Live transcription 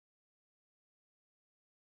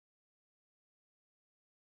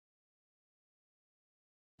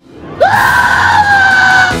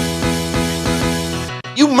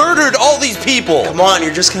people. Come on,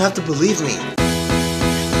 you're just gonna have to believe me.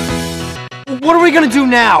 What are we gonna do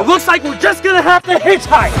now? It looks like we're just gonna have to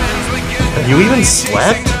hitchhike. Have you even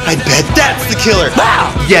slept? I bet that's the killer.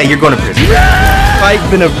 Wow! Yeah, you're going to prison. I've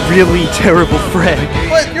been a really terrible friend.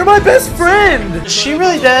 But you're my best friend! Is she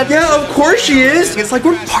really dead? Yeah, of course she is! It's like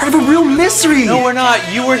we're part of a real mystery! No, we're not.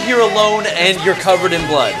 You were here alone and you're covered in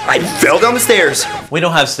blood. I fell down the stairs. We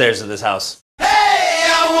don't have stairs at this house. Hey,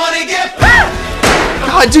 I wanna get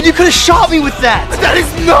God, dude, you could have shot me with that! That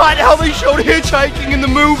is not how they showed hitchhiking in the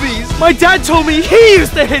movies! My dad told me he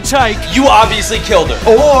used to hitchhike! You obviously killed her.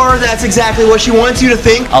 Or that's exactly what she wants you to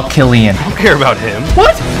think. I'll kill Ian. I don't care about him.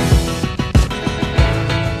 What?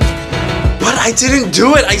 But I didn't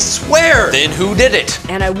do it, I swear! Then who did it?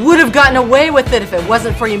 And I would have gotten away with it if it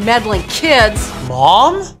wasn't for you meddling kids.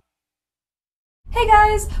 Mom? Hey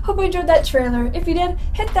guys, hope you enjoyed that trailer. If you did,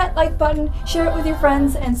 hit that like button, share it with your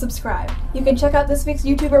friends, and subscribe. You can check out this week's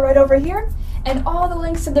YouTuber right over here, and all the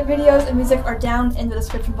links to the videos and music are down in the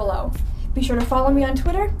description below. Be sure to follow me on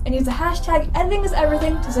Twitter and use the hashtag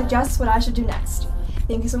editingiseverything to suggest what I should do next.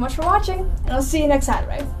 Thank you so much for watching, and I'll see you next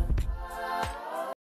Saturday.